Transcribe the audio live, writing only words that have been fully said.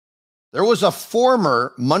There was a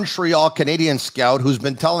former Montreal Canadiens scout who's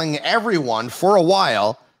been telling everyone for a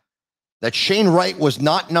while that Shane Wright was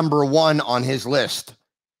not number one on his list.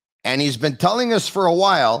 And he's been telling us for a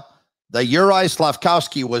while that Juraj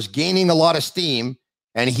Slafkovsky was gaining a lot of steam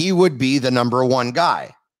and he would be the number one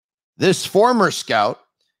guy. This former scout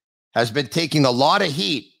has been taking a lot of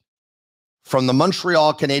heat from the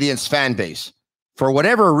Montreal Canadiens fan base. For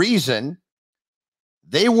whatever reason,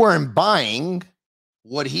 they weren't buying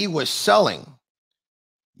what he was selling.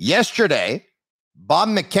 Yesterday, Bob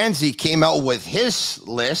McKenzie came out with his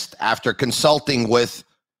list after consulting with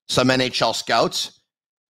some NHL scouts,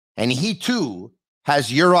 and he too has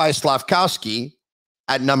Juraj Slafkovsky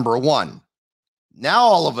at number one. Now,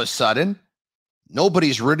 all of a sudden,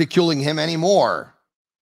 nobody's ridiculing him anymore.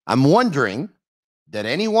 I'm wondering, did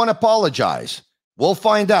anyone apologize? We'll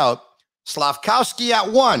find out. Slafkovsky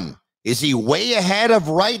at one. Is he way ahead of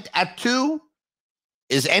Wright at two?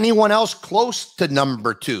 Is anyone else close to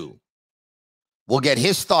number two? We'll get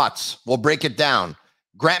his thoughts. We'll break it down.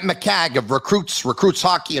 Grant McCagg of Recruits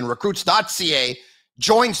Hockey and Recruits.ca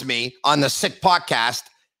joins me on the Sick Podcast.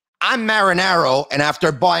 I'm Marinaro, and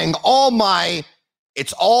after buying all my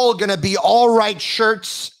It's All Gonna Be All Right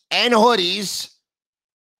shirts and hoodies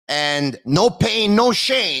and no pain, no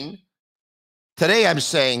shame, today I'm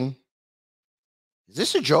saying, is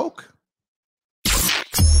this a joke?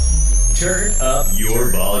 Turn up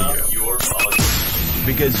your volume.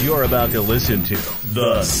 Because you're about to listen to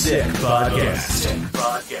The Sick Podcast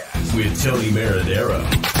with Tony Marinaro.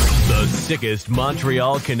 The sickest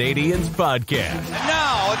Montreal Canadiens podcast. And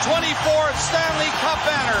now a 24th Stanley Cup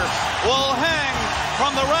banner will hang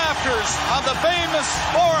from the rafters of the famous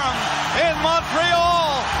Forum in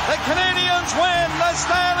Montreal. The Canadiens win the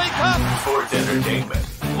Stanley Cup. Sports entertainment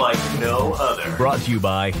like no other. Brought to you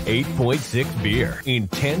by 8.6 Beer,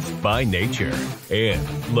 intense by nature, and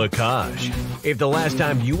Lacage. If the last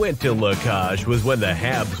time you went to Lacage was when the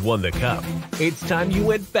Habs won the Cup, it's time you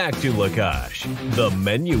went back to Lacage. The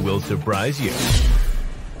menu will surprise you.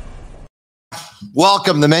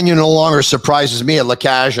 Welcome. The menu no longer surprises me at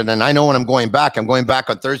Lacage, and I know when I'm going back. I'm going back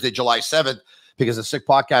on Thursday, July 7th, because the Sick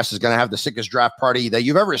Podcast is going to have the sickest draft party that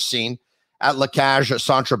you've ever seen at Lacage at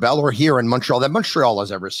Centre Bell, or here in Montreal, that Montreal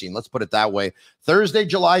has ever seen. Let's put it that way. Thursday,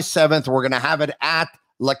 July 7th, we're going to have it at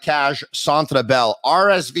Lacage Centre Bell.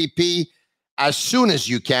 RSVP as soon as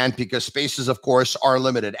you can, because spaces, of course, are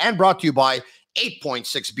limited. And brought to you by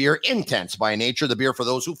 8.6 Beer, intense by nature, the beer for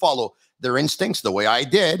those who follow their instincts the way I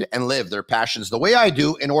did and live their passions the way I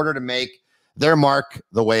do in order to make their mark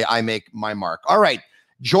the way I make my mark. All right,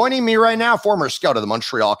 joining me right now, former scout of the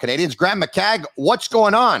Montreal Canadiens, Grant McCagg. What's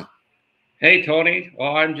going on? Hey, Tony.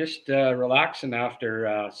 Well, I'm just relaxing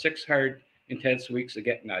after 6 hard, intense weeks of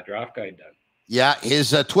getting that draft guide done. Yeah,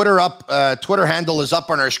 his Twitter handle is up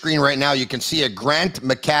on our screen right now. You can see it, Grant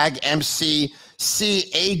McCagg, MCCAGG.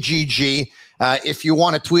 If you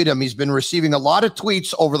want to tweet him, he's been receiving a lot of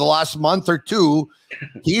tweets over the last month or two.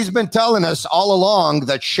 He's been telling us all along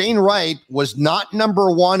that Shane Wright was not number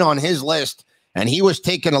one on his list, and he was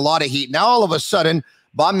taking a lot of heat. Now, all of a sudden,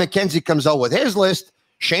 Bob McKenzie comes out with his list.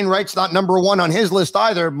 Shane Wright's not number one on his list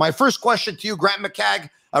either. My first question to you, Grant McCagg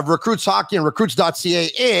of Recruits Hockey and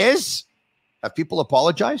Recruits.ca is, have people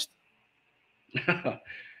apologized? To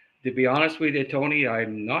be honest with you, Tony,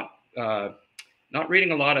 I'm not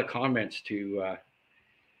reading a lot of comments to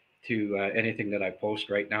anything that I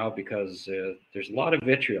post right now, because there's a lot of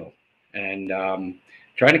vitriol, and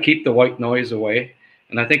trying to keep the white noise away.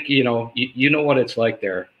 And I think, you know what it's like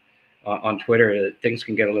there on Twitter. Things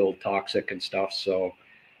can get a little toxic and stuff. So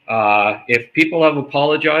if people have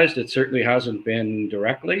apologized, it certainly hasn't been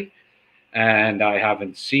directly, and I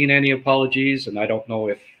haven't seen any apologies, and I don't know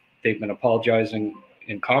if they've been apologizing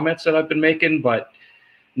in comments that I've been making, but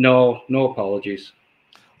no apologies.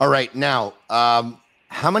 All right. Now,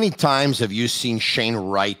 how many times have you seen Shane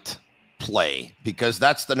Wright play? Because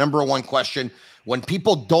that's the number one question. When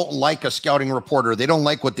people don't like a scouting reporter, they don't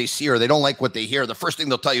like what they see or they don't like what they hear, the first thing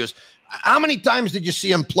they'll tell you is, how many times did you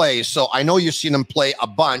see him play? So I know you've seen him play a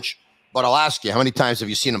bunch, but I'll ask you, how many times have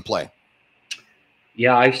you seen him play?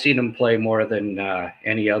 Yeah, I've seen him play more than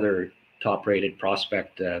any other top-rated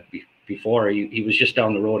prospect before. He was just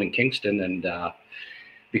down the road in Kingston, and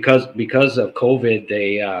because of COVID,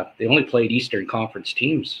 they only played Eastern Conference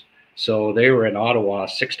teams. So they were in Ottawa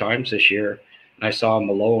 6 times this year, and I saw him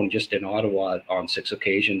alone just in Ottawa on 6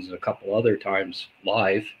 occasions and a couple other times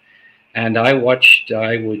live. And I watched,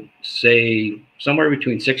 I would say, somewhere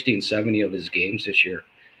between 60 and 70 of his games this year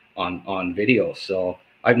on video. So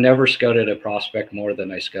I've never scouted a prospect more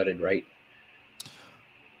than I scouted Wright.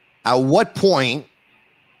 At what point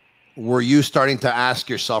were you starting to ask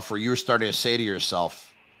yourself, or you were starting to say to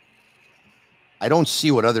yourself, I don't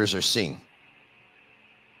see what others are seeing?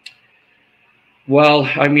 Well,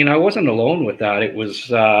 I mean, I wasn't alone with that. It was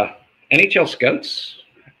NHL scouts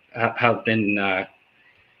have been,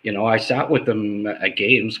 I sat with them at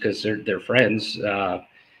games because they're friends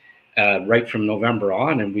right from November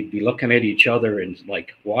on, and we'd be looking at each other and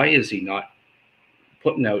like, why is he not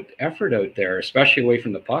putting out effort out there, especially away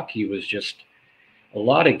from the puck? He was just a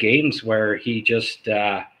lot of games where he just,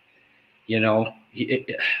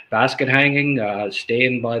 basket hanging,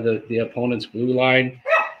 staying by the opponent's blue line,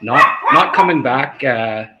 not coming back,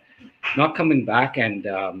 and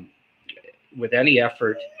with any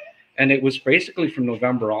effort. And it was basically from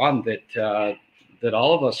November on that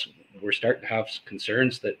all of us were starting to have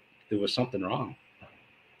concerns that there was something wrong.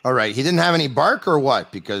 All right. He didn't have any bark or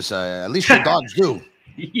what? Because at least your dogs do.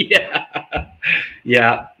 Yeah.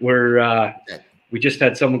 We just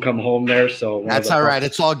had someone come home there, so that's all right.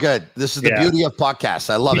 It's all good. This is the beauty of podcasts.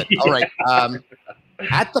 I love it. All right.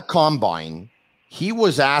 At the combine, he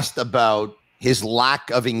was asked about his lack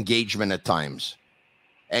of engagement at times,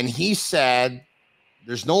 and he said,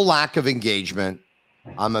 "There's no lack of engagement.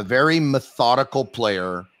 I'm a very methodical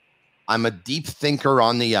player. I'm a deep thinker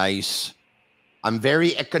on the ice. I'm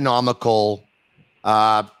very economical.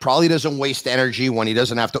 Probably doesn't waste energy when he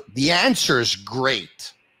doesn't have to." The answer is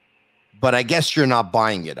great, but I guess you're not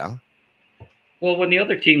buying it, huh? Well, when the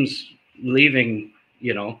other team's leaving,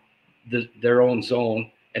 their own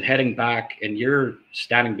zone and heading back, and you're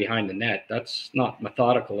standing behind the net, that's not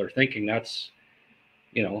methodical or thinking. That's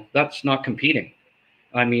not competing.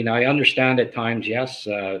 I mean, I understand at times, yes,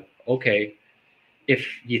 okay, if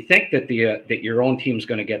you think that that your own team's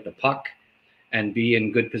going to get the puck and be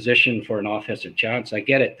in good position for an offensive chance, I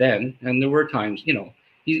get it then. And there were times,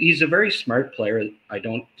 he's a very smart player. I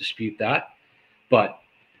don't dispute that. But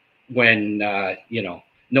when, none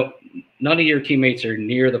of your teammates are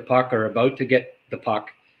near the puck or about to get the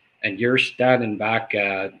puck, and you're standing back,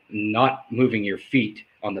 not moving your feet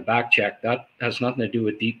on the back check, that has nothing to do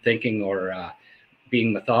with deep thinking or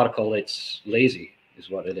being methodical. It's lazy is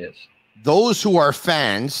what it is. Those who are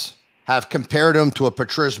fans have compared him to a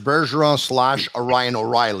Patrice Bergeron / a Ryan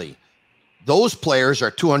O'Reilly. Those players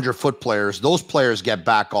are 200-foot players. Those players get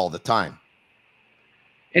back all the time.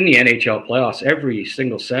 In the NHL playoffs, every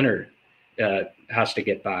single center has to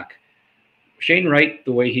get back. Shane Wright,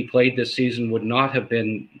 the way he played this season, would not have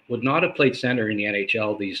played center in the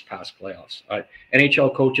NHL these past playoffs.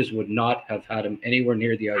 NHL coaches would not have had him anywhere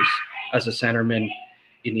near the ice as a centerman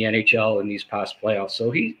in the NHL in these past playoffs.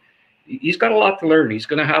 So he's got a lot to learn. He's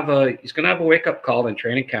gonna have a wake up call in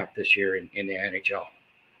training camp this year in the NHL.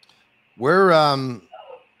 Where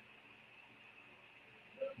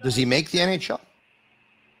does he make the NHL?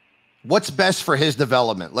 What's best for his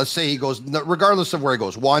development? Let's say he goes, regardless of where he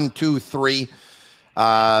goes, 1, 2, 3.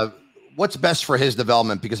 What's best for his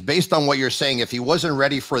development? Because based on what you're saying, if he wasn't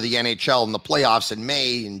ready for the NHL in the playoffs in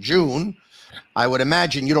May and June, I would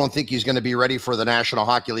imagine you don't think he's going to be ready for the National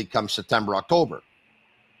Hockey League come September, October.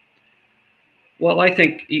 Well, I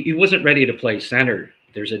think he wasn't ready to play center.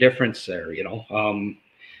 There's a difference there,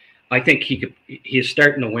 I think he's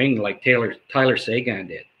starting to wing like Tyler Seguin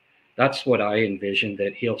did. That's what I envisioned,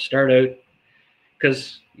 that he'll start out,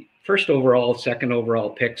 because first overall, second overall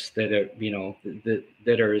picks that are,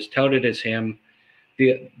 that are as touted as him,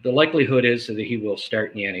 the likelihood is that he will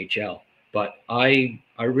start in the NHL. But I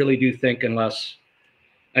really do think, unless,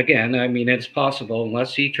 again, I mean, it's possible,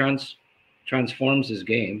 unless he transforms his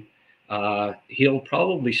game, he'll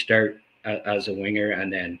probably start as a winger and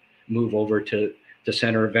then move over to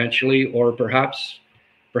center eventually, or perhaps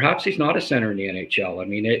he's not a center in the NHL. I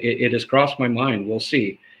mean, it has crossed my mind. We'll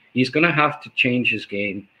see. He's going to have to change his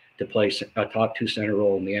game to play a top 2 center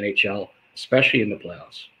role in the NHL, especially in the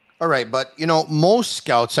playoffs. All right, but most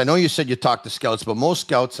scouts, I know you said you talked to scouts, but most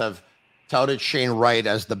scouts have touted Shane Wright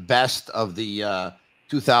as the best of the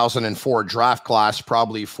 2004 draft class,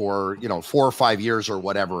 probably for 4 or 5 years or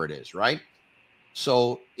whatever it is, right?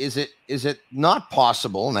 So is it not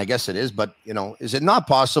possible, and I guess it is, but is it not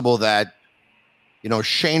possible that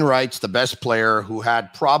Shane Wright's the best player who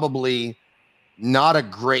had probably not a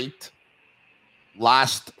great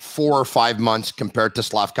last 4 or 5 months compared to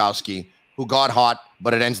Slafkovsky, who got hot,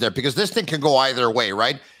 but it ends there? Because this thing can go either way,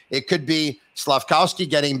 right? It could be Slafkovsky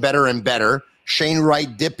getting better and better, Shane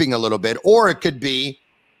Wright dipping a little bit, or it could be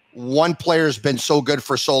one player's been so good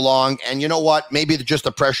for so long, and you know what? Maybe just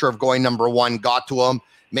the pressure of going number 1 got to him.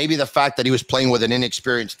 Maybe the fact that he was playing with an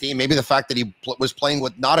inexperienced team, maybe the fact that he was playing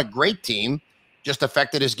with not a great team just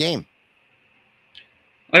affected his game.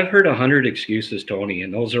 I've heard 100 excuses, Tony,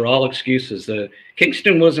 and those are all excuses.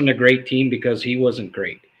 Kingston wasn't a great team because he wasn't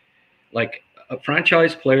great. Like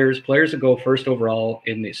franchise players that go first overall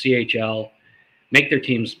in the CHL, make their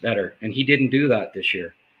teams better, and he didn't do that this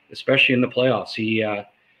year, especially in the playoffs.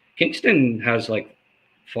 Kingston has like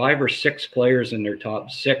 5 or 6 players in their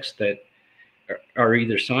top 6 that are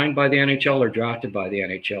either signed by the NHL or drafted by the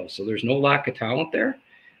NHL. So there's no lack of talent there.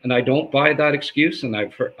 And I don't buy that excuse. And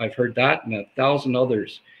I've heard that and 1,000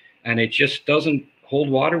 others. And it just doesn't hold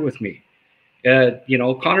water with me.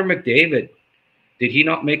 Connor McDavid, did he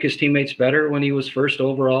not make his teammates better when he was first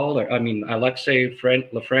overall? Alexei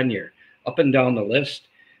Lafreniere, up and down the list,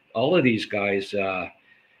 all of these guys, you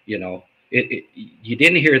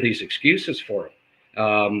didn't hear these excuses for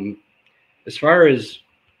him. As far as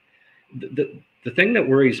the thing that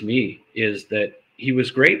worries me is that he was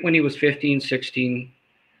great when he was 15, 16,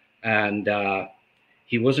 and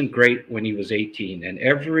he wasn't great when he was 18. And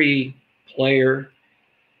every player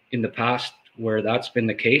in the past where that's been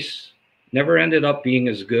the case never ended up being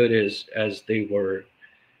as good as they were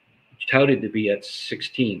touted to be at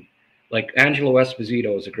 16. Like Angelo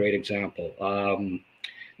Esposito is a great example.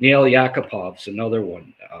 Neil Yakupov's another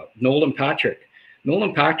one. Nolan Patrick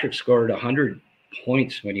scored 100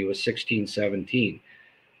 points when he was 16, 17.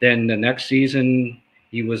 Then the next season,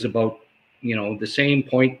 he was about, the same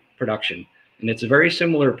point production. And it's a very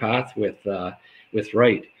similar path with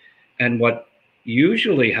Wright. And what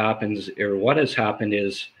usually happens, or what has happened,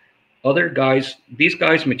 is these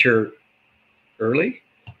guys mature early,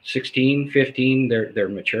 16, 15, they're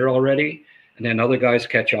mature already. And then other guys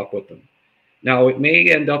catch up with them. Now, it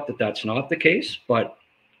may end up that that's not the case, but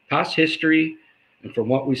past history, and from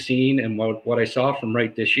what we've seen and what I saw from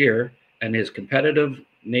Wright this year and his competitive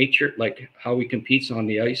nature, like how he competes on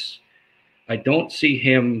the ice, I don't see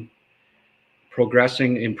him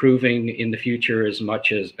progressing, improving in the future as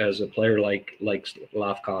much as a player like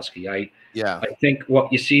Slafkovsky. I think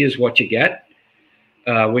what you see is what you get,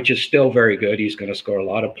 which is still very good. He's going to score a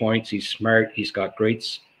lot of points. He's smart. He's got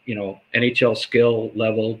great, NHL skill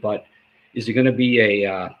level, but is he going to be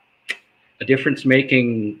a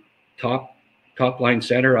difference-making top line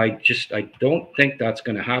center? I don't think that's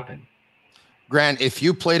going to happen. Grant, if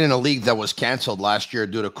you played in a league that was canceled last year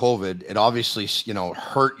due to COVID, it obviously,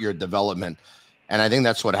 hurt your development. And I think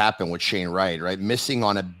that's what happened with Shane Wright, right? Missing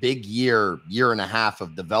on a big year and a half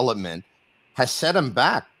of development has set him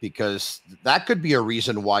back, because that could be a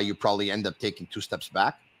reason why you probably end up taking 2 steps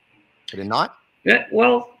back. Could it not? Yeah,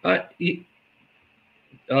 well,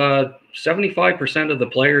 75% of the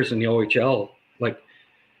players in the OHL, like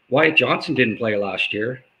Wyatt Johnson didn't play last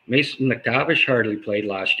year. Mason McTavish hardly played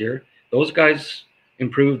last year. Those guys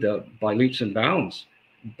improved by leaps and bounds,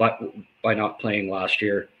 but by not playing last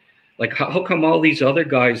year. Like, how come all these other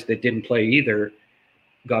guys that didn't play either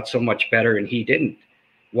got so much better and he didn't?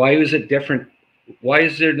 Why is it different? Why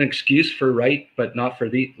is there an excuse for Wright but not for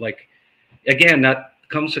again, that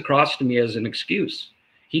comes across to me as an excuse.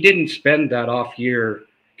 He didn't spend that off year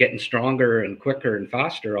getting stronger and quicker and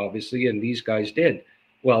faster, obviously, and these guys did.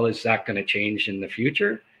 Well, is that going to change in the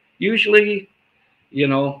future? Usually,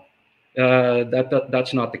 that's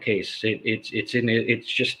not the case.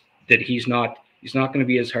 It's just that he's not going to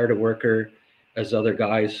be as hard a worker as other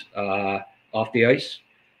guys off the ice.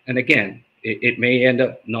 And again, it may end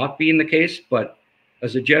up not being the case, but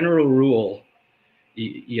as a general rule,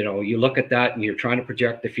 you look at that and you're trying to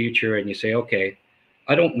project the future and you say, okay,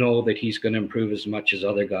 I don't know that he's going to improve as much as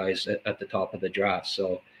other guys at the top of the draft.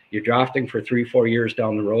 So you're drafting for 3-4 years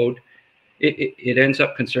down the road. It ends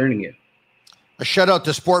up concerning you. A shout out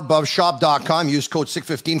to sportbovshop.com. Use code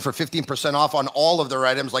SICK15 for 15% off on all of their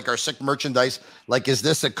items, like our Sick merchandise. Like, is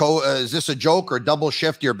this a joke, or double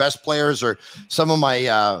shift your best players, or some of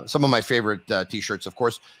my favorite t-shirts, of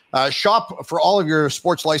course. Shop for all of your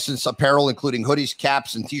sports license apparel, including hoodies,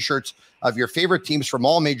 caps, and t-shirts of your favorite teams from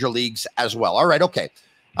all major leagues as well. All right, okay.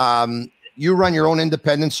 You run your own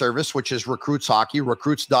independent service, which is Recruits Hockey.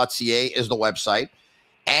 Recruits.ca is the website.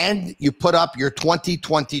 And you put up your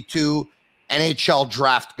 2022 NHL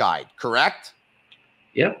draft guide, correct?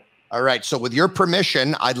 Yep. All right. So with your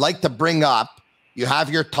permission, I'd like to bring up, you have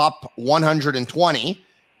your top 120.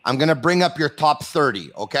 I'm going to bring up your top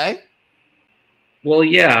 30. Okay. Well,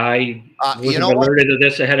 yeah, I wasn't alerted to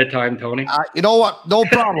this ahead of time, Tony. You know what? No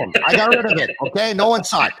problem. I got rid of it. Okay. No one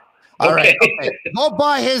saw it. All right. Okay. Go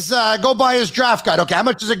buy his draft guide. Okay. How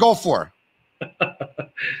much does it go for?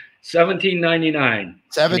 $17.99.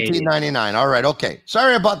 $17.99. All right. Okay.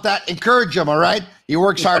 Sorry about that. Encourage him. All right. He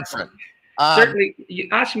works hard for it. Certainly. You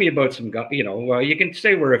asked me about some guys. You can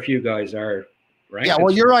say where a few guys are ranked. Yeah,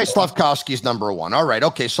 well, Uri Slafkovsky's number one. All right,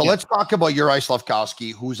 okay, so let's talk about Uri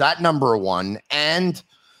Slafkovsky, who's at number one, and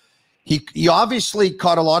he obviously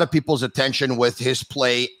caught a lot of people's attention with his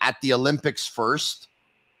play at the Olympics first,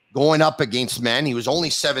 going up against men. He was only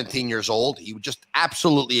 17 years old. He just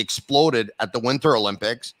absolutely exploded at the Winter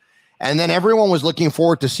Olympics, and then everyone was looking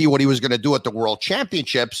forward to see what he was going to do at the World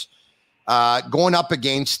Championships, going up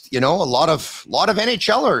against a lot of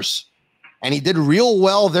NHLers, and he did real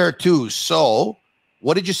well there too. So,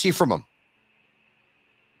 what did you see from him?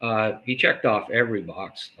 He checked off every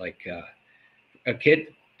box. Like a kid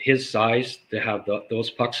his size to have those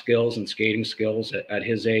puck skills and skating skills at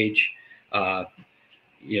his age,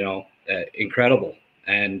 incredible.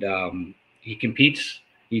 And he competes.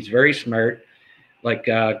 He's very smart. Like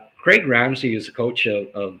Craig Ramsey is a coach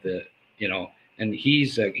of the, and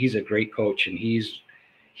he's a great coach, and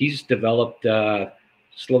he's developed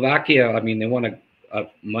Slovakia. I mean, they won a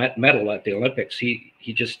medal at the Olympics.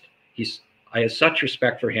 I have such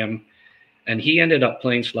respect for him, and he ended up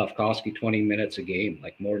playing Slafkovsky 20 minutes a game,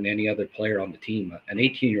 like more than any other player on the team. An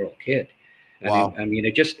 18-year-old kid. Wow. I mean,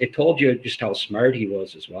 it told you just how smart he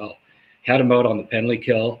was as well. Had him out on the penalty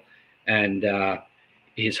kill, and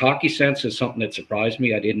his hockey sense is something that surprised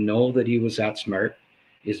me. I didn't know that he was that smart.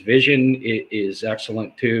 His vision is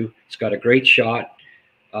excellent too. He's got a great shot.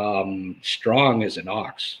 Strong as an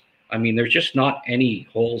ox. I mean, there's just not any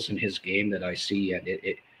holes in his game that I see, and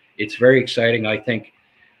it's very exciting. I think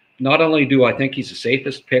not only do I think he's the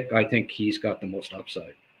safest pick, I think he's got the most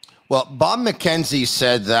upside. Well, Bob McKenzie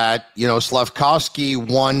said that, Slafkovsky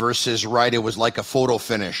won versus Wright. It was like a photo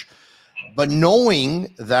finish. But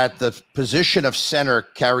knowing that the position of center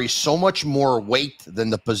carries so much more weight than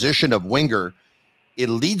the position of winger, it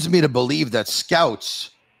leads me to believe that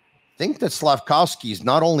scouts think that Slafkovsky is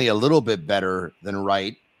not only a little bit better than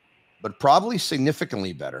Wright, but probably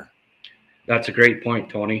significantly better. That's a great point,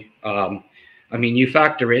 Tony. I mean, you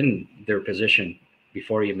factor in their position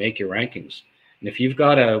before you make your rankings. And if you've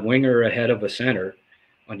got a winger ahead of a center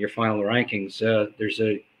on your final rankings, there's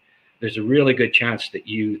a really good chance that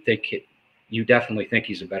you definitely think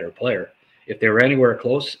he's a better player. If they were anywhere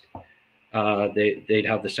close, they'd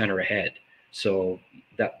have the center ahead. So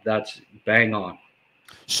that's bang on.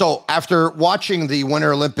 So after watching the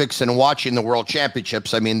Winter Olympics and watching the World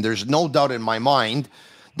Championships, I mean, there's no doubt in my mind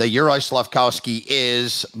that Uri Slafkovsky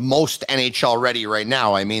is most NHL ready right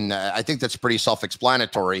now. I mean, I think that's pretty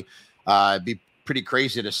self-explanatory. It'd be pretty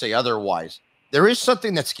crazy to say otherwise. There is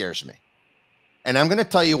something that scares me, and I'm going to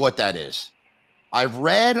tell you what that is. I've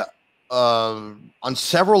read on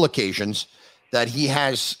several occasions that he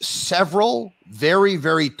has several very,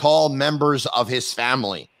 very tall members of his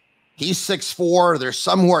family. He's 6'4". There's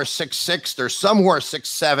some who are 6'6". There's some who are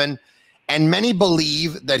 6'7". And many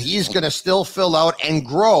believe that he's going to still fill out and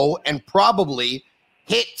grow and probably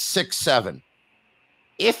hit 6'7".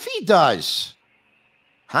 If he does,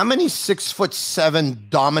 how many 6'7"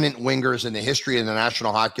 dominant wingers in the history of the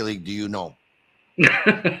National Hockey League do you know?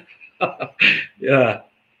 Yeah.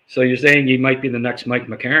 So you're saying he might be the next Mike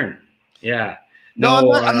McCarron? Yeah.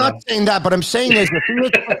 No, I'm not saying that, but I'm saying is if he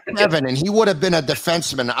was 6'7" and he would have been a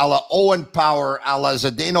defenseman a la Owen Power, a la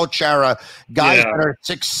Zdeno Chara, guys that are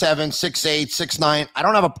 6'7", 6'8", 6'9". I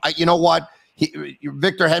don't have you know what?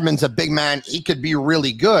 Victor Hedman's a big man. He could be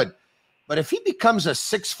really good. But if he becomes a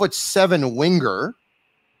 6'7" winger,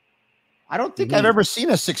 I don't think I've ever seen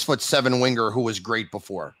a 6'7" winger who was great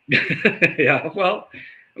before. Yeah, well,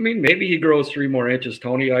 I mean, maybe he grows 3 more inches,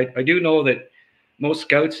 Tony. I do know that most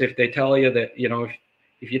scouts, if they tell you that,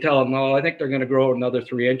 if you tell them, no, I think they're going to grow another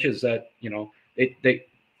 3 inches, that, they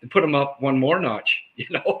put them up 1 more notch,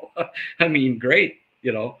 I mean, great,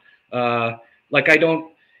 like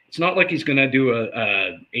it's not like he's going to do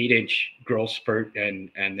a 8-inch growth spurt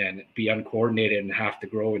and then be uncoordinated and have to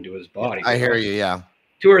grow into his body. I hear you. Yeah.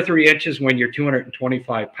 2 or 3 inches when you're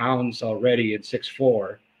 225 pounds already at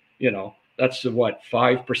 6'4", that's what,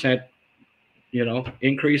 5%,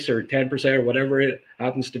 increase or 10% or whatever it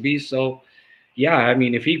happens to be. So, yeah, I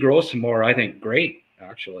mean, if he grows some more, I think great,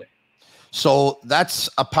 actually. So that's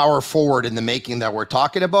a power forward in the making that we're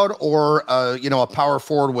talking about, or, a power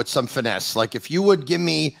forward with some finesse. Like if you would give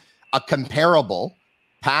me a comparable,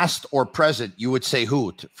 past or present, you would say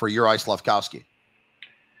who for Uri Slafkovsky?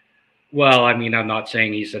 Well, I mean, I'm not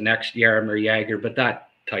saying he's the next Jaromir Jagr, but that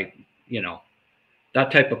type,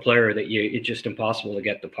 that type of player that it's just impossible to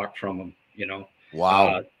get the puck from him.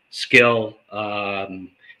 Wow. Skill,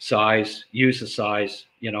 size, use the size,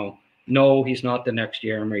 no, he's not the next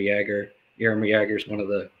Jaromir Jagr. Jaromir Jagr is one of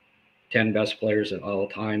the 10 best players of all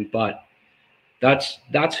time, but that's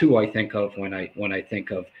who I think of when I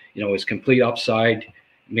think of, his complete upside,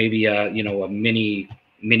 maybe a mini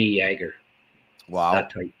Jagger. Wow.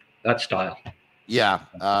 That style. Yeah.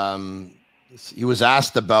 He was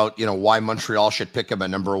asked about, why Montreal should pick him at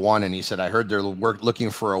number 1. And he said, I heard they're looking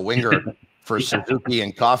for a winger for Suzuki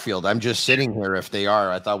and Caulfield. I'm just sitting here if they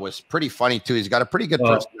are. I thought it was pretty funny too. He's got a pretty good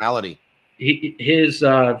personality. His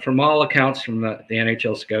from all accounts from the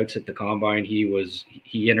NHL scouts at the Combine,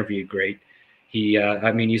 he interviewed great.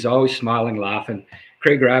 He's always smiling, laughing.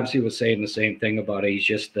 Craig Ramsey was saying the same thing about it. He's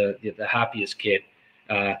just the happiest kid.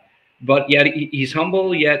 But yet he's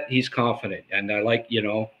humble, yet he's confident. And I like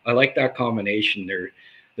that combination.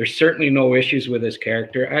 There's certainly no issues with his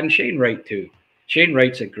character. And Shane Wright too. Shane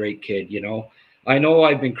Wright's a great kid, I know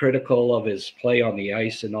I've been critical of his play on the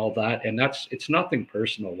ice and all that, and it's nothing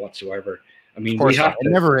personal whatsoever. I mean, it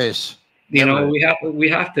never is. We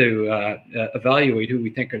have to evaluate who we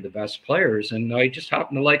think are the best players, and I just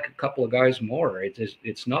happen to like a couple of guys more.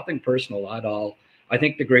 It's nothing personal at all. I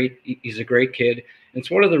think he's a great kid.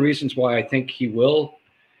 It's one of the reasons why I think he'll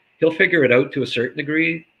figure it out to a certain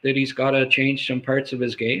degree that he's got to change some parts of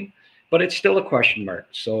his game, but it's still a question mark.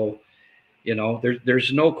 So,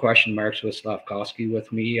 there's no question marks with Slafkovsky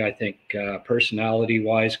with me. I think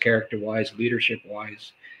personality-wise, character-wise,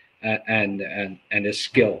 leadership-wise, and his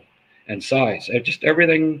skill and size, just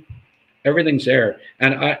everything's there.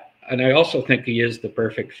 And I also think he is the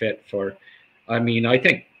perfect fit for. I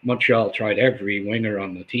think Montreal tried every winger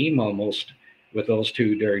on the team almost with those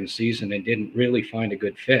two during the season and didn't really find a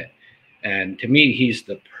good fit. And to me, he's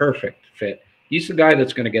the perfect fit. He's the guy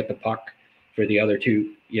that's going to get the puck for the other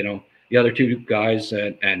two, the other two guys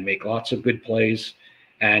and make lots of good plays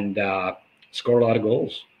and score a lot of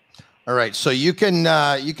goals. All right. So you can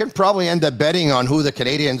probably end up betting on who the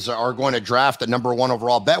Canadiens are going to draft at number 1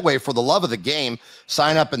 overall. Betway, for the love of the game,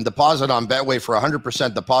 sign up and deposit on Betway for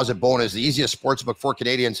 100% deposit bonus. The easiest sportsbook for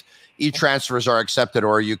Canadians. E-transfers are accepted,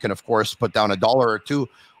 or you can, of course, put down $1 or $2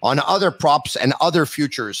 on other props and other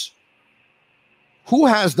futures. Who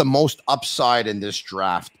has the most upside in this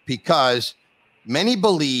draft? Because many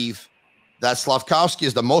believe that Slafkovsky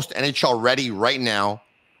is the most NHL ready right now.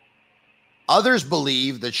 Others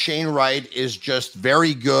believe that Shane Wright is just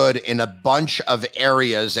very good in a bunch of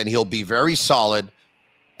areas and he'll be very solid.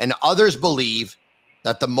 And others believe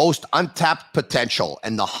that the most untapped potential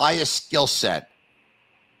and the highest skill set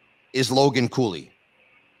is Logan Cooley.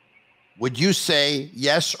 Would you say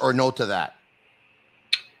yes or no to that?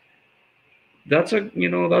 That's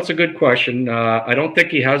a good question. I don't think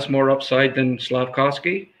he has more upside than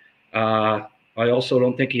Slafkovsky. I also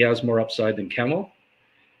don't think he has more upside than Kemmel.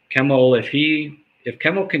 Kemmel, if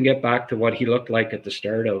Kemmel can get back to what he looked like at the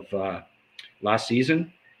start of last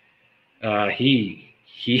season, he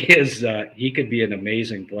could be an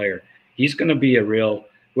amazing player. He's going to be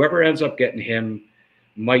whoever ends up getting him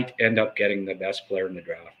might end up getting the best player in the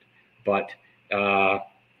draft. But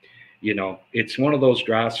it's one of those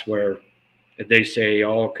drafts where they say,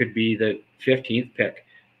 it could be the 15th pick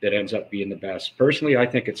that ends up being the best. Personally, I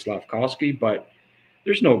think it's Slafkovsky, but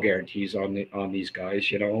there's no guarantees on these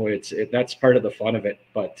guys. That's part of the fun of it.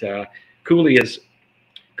 But Cooley's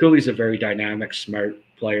a very dynamic, smart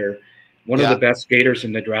player, one of the best skaters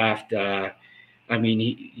in the draft. You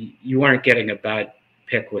aren't getting a bad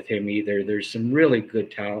pick with him either. There's some really good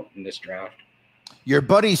talent in this draft. Your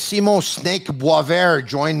buddy Simon Snake Boisvert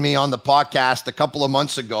joined me on the podcast a couple of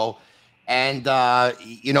months ago, and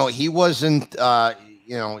he wasn't.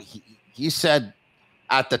 He said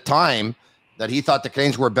at the time that he thought the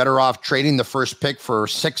Canadiens were better off trading the first pick for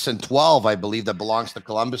 6 and 12, I believe, that belongs to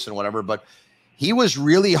Columbus and whatever. But he was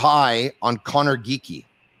really high on Connor Geekie.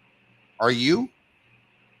 Are you?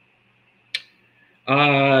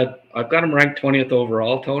 I've got him ranked 20th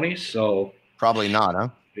overall, Tony. So probably not, huh?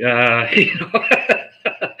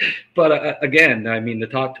 But again, the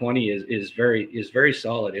top 20 is very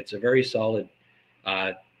solid. It's a very solid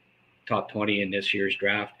top 20 in this year's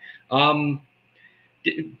draft.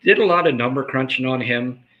 Did a lot of number crunching on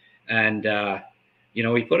him, and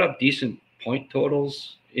he put up decent point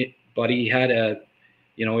totals. But he had a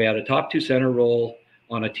top 2 center role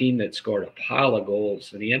on a team that scored a pile of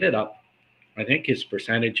goals, and he ended up, I think his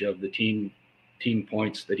percentage of the team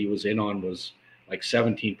points that he was in on was like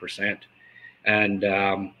 17%. And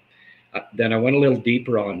then I went a little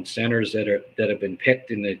deeper on centers that have been picked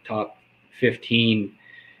in the top 15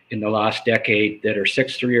 in the last decade that are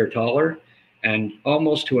 6'3" or taller, and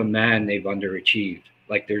almost to a man they've underachieved.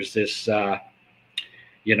 Like there's this,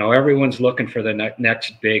 everyone's looking for the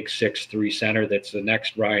next big 6'3" center that's the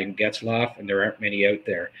next Ryan Getzlaf, and there aren't many out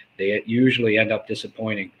there. They usually end up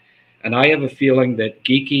disappointing. And I have a feeling that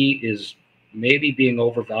Geekie is maybe being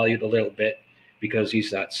overvalued a little bit because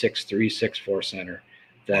he's that 6'3", 6'4" center.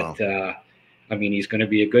 that, I mean, he's going to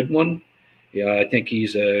be a good one. Yeah, I think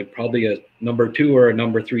he's probably a number 2 or a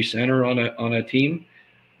number 3 center on a team.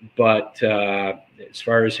 But as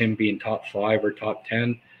far as him being top 5 or top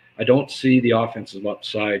 10, I don't see the offensive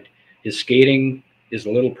upside. His skating is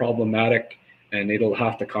a little problematic, and it'll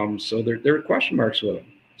have to come. So there are question marks with him.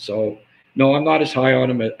 So no, I'm not as high on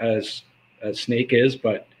him as Snake is,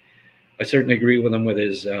 but I certainly agree with him with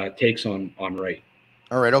his takes on Wright.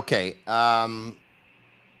 All right, okay.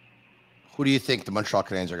 Who do you think the Montreal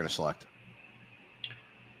Canadiens are going to select?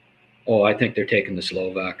 Oh, I think they're taking the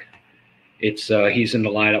Slovak. It's he's in the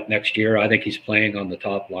lineup next year. I think he's playing on the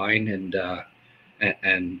top line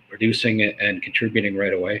and producing it and contributing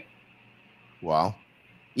right away. Wow.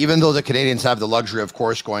 Even though the Canadiens have the luxury, of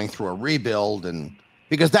course, going through a rebuild, and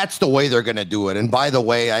because that's the way they're going to do it. And by the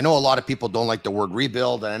way, I know a lot of people don't like the word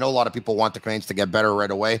rebuild, and I know a lot of people want the Canadiens to get better right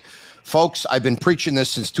away. Folks, I've been preaching this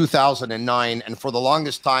since 2009, and for the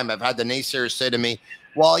longest time, I've had the naysayers say to me,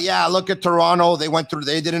 well, yeah, look at Toronto. They went through,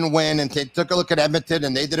 they didn't win. And took a look at Edmonton,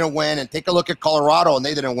 and they didn't win. And take a look at Colorado, and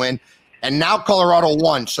they didn't win. And now Colorado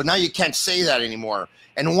won. So now you can't say that anymore.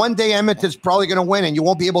 And one day Edmonton's probably going to win, and you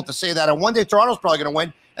won't be able to say that. And one day Toronto's probably going to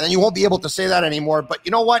win, and then you won't be able to say that anymore. But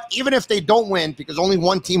you know what? Even if they don't win, because only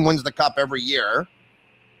one team wins the cup every year,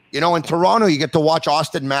 you know, in Toronto, you get to watch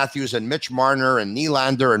Austin Matthews and Mitch Marner and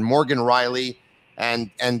Nylander and Morgan Riley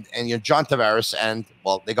and you know, John Tavares, and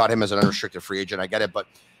well, they got him as an unrestricted free agent. I get it, but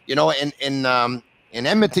you know, in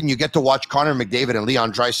Edmonton, you get to watch Connor McDavid and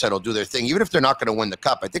Leon Draisaitl do their thing, even if they're not going to win the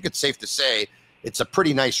cup. I think it's safe to say it's a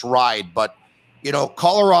pretty nice ride. But you know,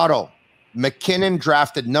 Colorado, McKinnon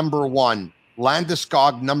drafted number 1,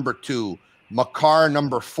 Landeskog number 2, Makar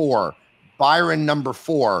number 4, Byron number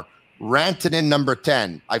 4, Rantanen number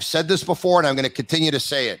 10. I've said this before, and I'm going to continue to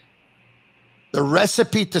say it. The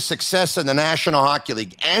recipe to success in the National Hockey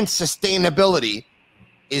League and sustainability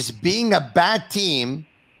is being a bad team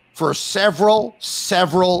for several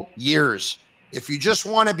years. If you just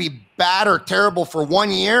want to be bad or terrible for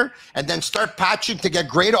 1 year and then start patching to get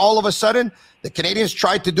great all of a sudden, the Canadiens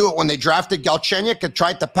tried to do it when they drafted Galchenyuk and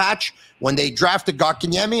tried to patch, when they drafted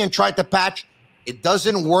Kotkaniemi and tried to patch. It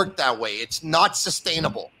doesn't work that way. It's not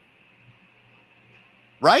sustainable.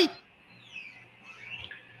 Right?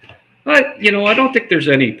 But, you know, I don't think there's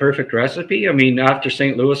any perfect recipe. I mean, after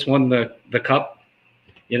St. Louis won the cup,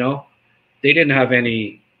 you know, they didn't have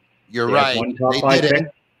any. You're right. One top 5 pick.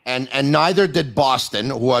 And neither did Boston,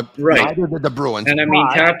 neither did the Bruins. And I mean,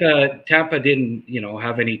 Tampa didn't, you know,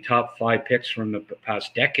 have any top 5 picks from the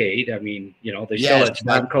past decade. I mean, you know, they still had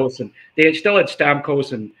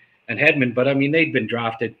Stamkos and Hedman, but I mean, they'd been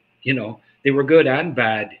drafted. You know, they were good and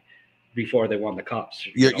bad before they won the cups.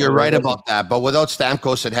 You're right about that. But without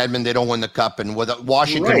Stamkos and Hedman, they don't win the cup. And without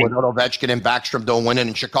Washington, without Ovechkin and Backstrom, don't win it.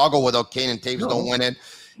 And Chicago, without Kane and Taves, don't win it.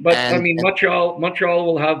 But I mean, Montreal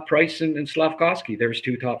will have Price and Slafkovsky. There's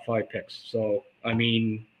 2 top 5 picks. So I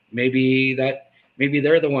mean, maybe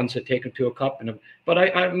they're the ones that take them to a cup. But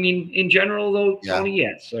I mean, in general, though, Tony,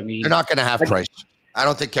 yes. I mean, they're not going to have Price. I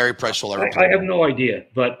don't think Carey Price will ever. I have no idea,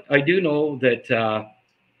 but I do know that.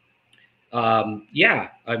 Yeah,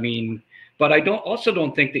 I mean, but I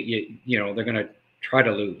don't think that you know they're going to try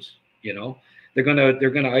to lose. You know, they're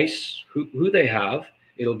gonna ice who they have.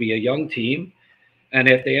 It'll be a young team. And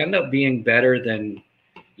if they end up being better than,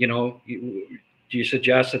 you know, do you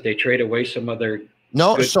suggest that they trade away some other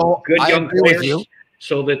good young players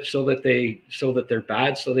so that they're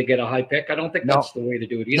bad, so they get a high pick? I don't think that's the way to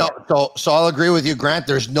do it either. No, so I'll agree with you, Grant.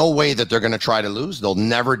 There's no way that they're going to try to lose. They'll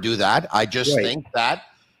never do that. I just think that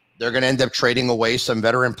they're going to end up trading away some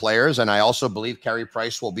veteran players, and I also believe Carey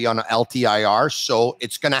Price will be on an LTIR, so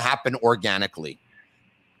it's going to happen organically,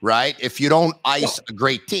 right? If you don't ice a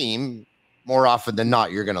great team, more often than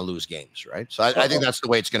not, you're going to lose games, right? So I think that's the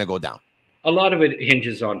way it's going to go down. A lot of it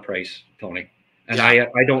hinges on Price, Tony, and I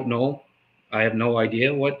don't know. I have no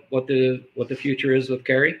idea what the future is with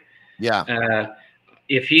Carey. Yeah.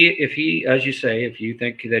 If he, as you say, if you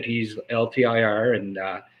think that he's LTIR, and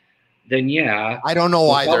then I don't know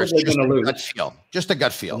either. It's just a gut feel. Just a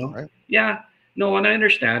gut feel, you know? right? Yeah. No, and I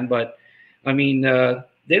understand, but I mean,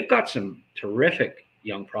 they've got some terrific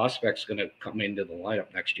young prospects going to come into the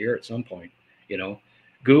lineup next year at some point. You know,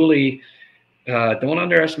 Gooley, don't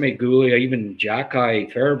underestimate Gooley, even Jacky,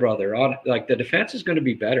 Fairbrother. Like, the defense is going to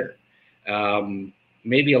be better,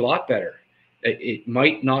 maybe a lot better. It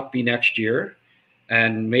might not be next year,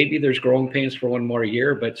 and maybe there's growing pains for 1 more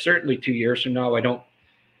year, but certainly 2 years from now,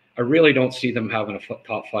 I really don't see them having a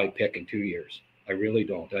top 5 pick in 2 years. I really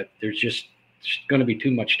don't. There's just going to be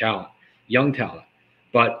too much talent, young talent.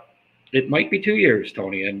 But it might be 2 years,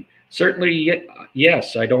 Tony. And certainly,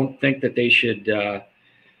 yes, I don't think that they should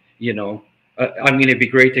I mean, it'd be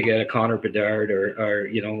great to get a Connor Bedard or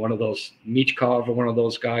one of those Michkov or one of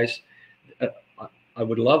those guys. I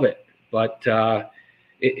would love it, but I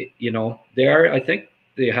think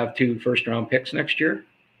they have 2 first-round picks next year.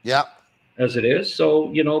 Yeah, as it is.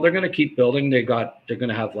 So they're going to keep building. They're going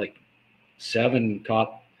to have like 7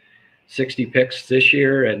 top 60 picks this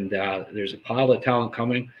year, and there's a pile of talent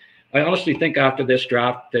coming. I honestly think after this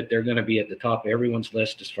draft that they're going to be at the top of everyone's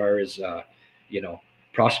list as far as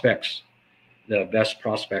prospects, the best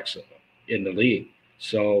prospects in the league.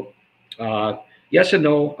 So yes and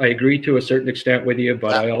no, I agree to a certain extent with you,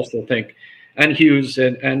 but I also think, and Hughes,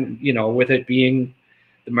 and with it being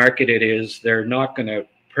the market it is, they're not going to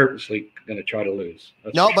purposely try to lose.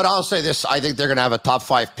 But I'll say this. I think they're going to have a top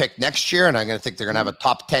 5 pick next year, and I'm going to think they're going to have a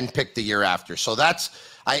top 10 pick the year after. So that's,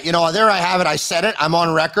 there I have it. I said it. I'm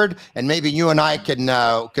on record, and maybe you and I can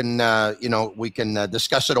we can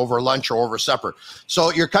discuss it over lunch or over supper.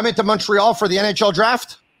 So you're coming to Montreal for the NHL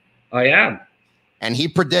draft? I am. And he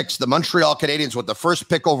predicts the Montreal Canadiens with the first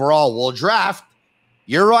pick overall will draft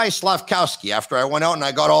Uri Slafkovsky. After I went out and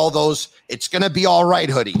I got all those, it's going to be all right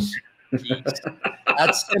hoodies.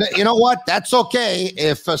 That's, you know what? That's okay.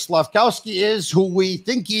 If Slafkovsky is who we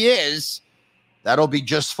think he is, that'll be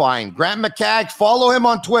just fine. Grant McCagg, follow him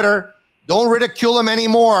on Twitter. Don't ridicule him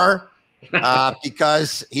anymore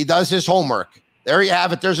because he does his homework. There you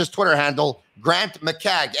have it. There's his Twitter handle, Grant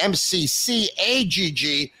McCagg,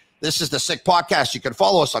 MCCAGG. This is the Sick Podcast. You can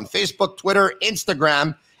follow us on Facebook, Twitter,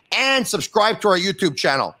 Instagram, and subscribe to our YouTube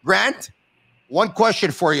channel. Grant, one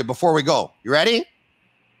question for you before we go. You ready?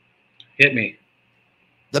 Hit me.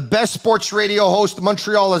 The best sports radio host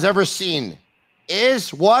Montreal has ever seen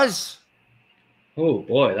was? Oh,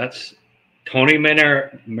 boy, that's Tony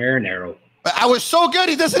Marinaro. I was so good,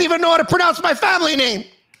 he doesn't even know how to pronounce my family name.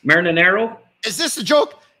 Marinaro? Is this a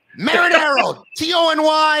joke? Marinaro.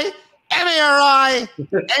 TonyMarinaro.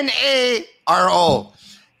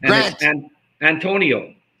 Grant. And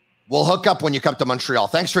Antonio. We'll hook up when you come to Montreal.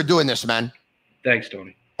 Thanks for doing this, man. Thanks,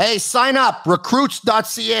 Tony. Hey, sign up,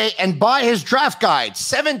 recruits.ca, and buy his draft guide,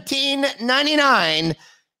 $17.99.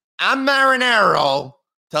 I'm Marinaro.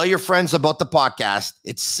 Tell your friends about the podcast.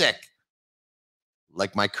 It's sick.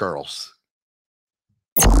 Like my curls.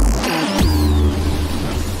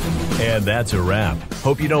 And that's a wrap.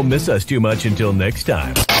 Hope you don't miss us too much until next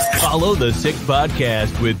time. Follow the Sick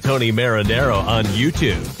Podcast with Tony Marinaro on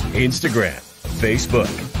YouTube, Instagram, Facebook,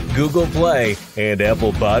 Google Play, and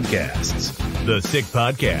Apple Podcasts. The Sick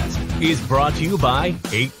Podcast is brought to you by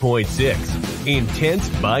 8.6, Intense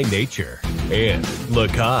by Nature, and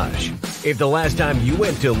Lacage. If the last time you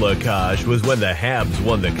went to Lacage was when the Habs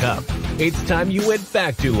won the cup, it's time you went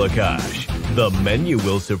back to Lacage. The menu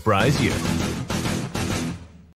will surprise you.